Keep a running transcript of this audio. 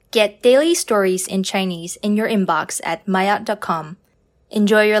Get daily stories in Chinese in your inbox at maayot.com.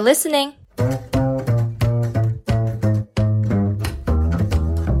 Enjoy your listening!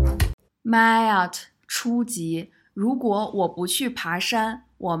 maayot 初级，如果我不去爬山，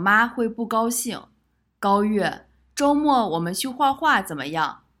我妈会不高兴。高月，周末我们去画画怎么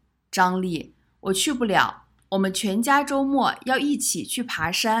样？张丽，我去不了，我们全家周末要一起去爬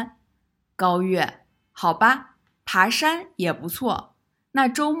山。高月，好吧，爬山也不错，那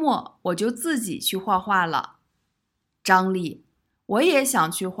周末我就自己去画画了。张丽，我也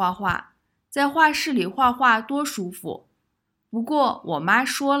想去画画，在画室里画画多舒服。不过我妈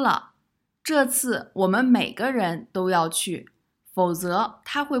说了，这次我们每个人都要去，否则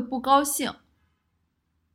她会不高兴。